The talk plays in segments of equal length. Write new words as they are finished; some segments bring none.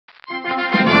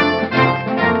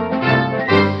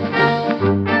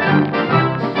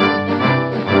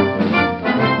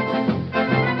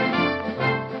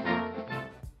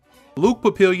Luke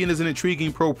Papilion is an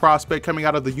intriguing pro prospect coming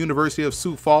out of the University of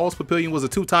Sioux Falls. Papilion was a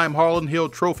two-time Harlan Hill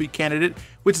Trophy candidate,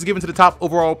 which is given to the top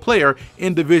overall player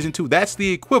in Division II. That's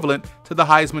the equivalent to the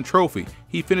Heisman Trophy.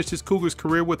 He finished his Cougars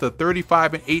career with a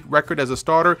 35-8 record as a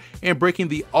starter and breaking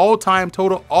the all-time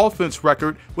total offense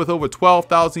record with over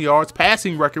 12,000 yards,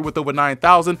 passing record with over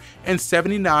 9,000, and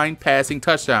 79 passing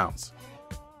touchdowns.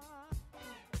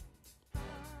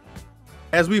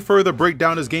 As we further break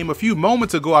down his game, a few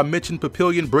moments ago I mentioned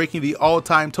Papilion breaking the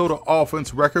all-time total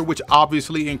offense record, which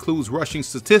obviously includes rushing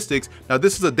statistics. Now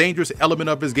this is a dangerous element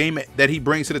of his game that he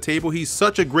brings to the table. He's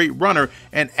such a great runner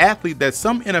and athlete that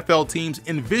some NFL teams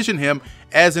envision him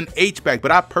as an H-back,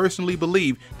 but I personally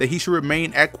believe that he should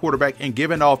remain at quarterback and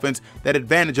give an offense that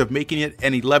advantage of making it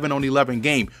an 11-on-11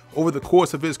 game. Over the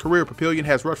course of his career, Papilion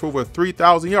has rushed for over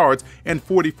 3,000 yards and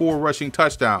 44 rushing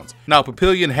touchdowns. Now,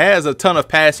 Papilion has a ton of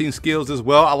passing skills as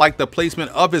well. I like the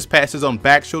placement of his passes on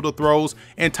back shoulder throws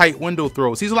and tight window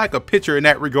throws. He's like a pitcher in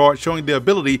that regard, showing the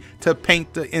ability to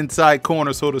paint the inside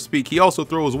corner, so to speak. He also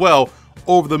throws well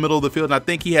over the middle of the field, and I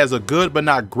think he has a good but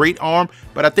not great arm,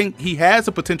 but I think he has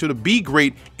the potential to be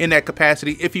great in that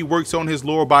capacity if he works on his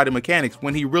lower body mechanics.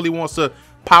 When he really wants to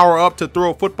power up to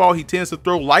throw a football, he tends to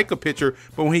throw like a pitcher,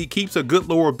 but when he keeps a good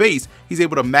lower base, he's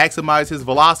able to maximize his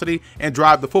velocity and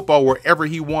drive the football wherever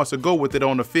he wants to go with it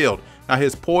on the field. Now,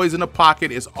 his poise in the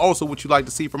pocket is also what you like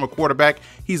to see from a quarterback.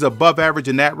 He's above average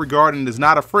in that regard and is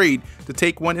not afraid to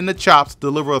take one in the chops to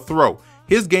deliver a throw.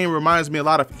 His game reminds me a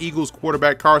lot of Eagles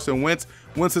quarterback Carson Wentz.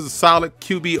 Wentz is a solid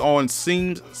QB on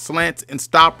seams, slants, and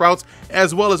stop routes,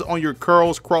 as well as on your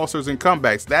curls, crossers, and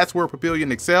comebacks. That's where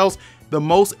Papilion excels the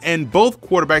most, and both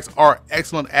quarterbacks are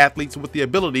excellent athletes with the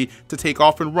ability to take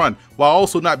off and run, while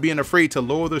also not being afraid to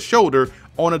lower the shoulder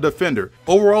on a defender.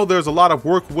 Overall, there's a lot of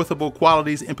work-withable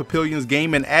qualities in Papilion's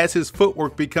game, and as his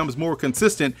footwork becomes more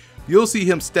consistent, you'll see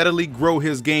him steadily grow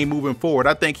his game moving forward.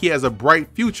 I think he has a bright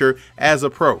future as a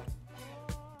pro.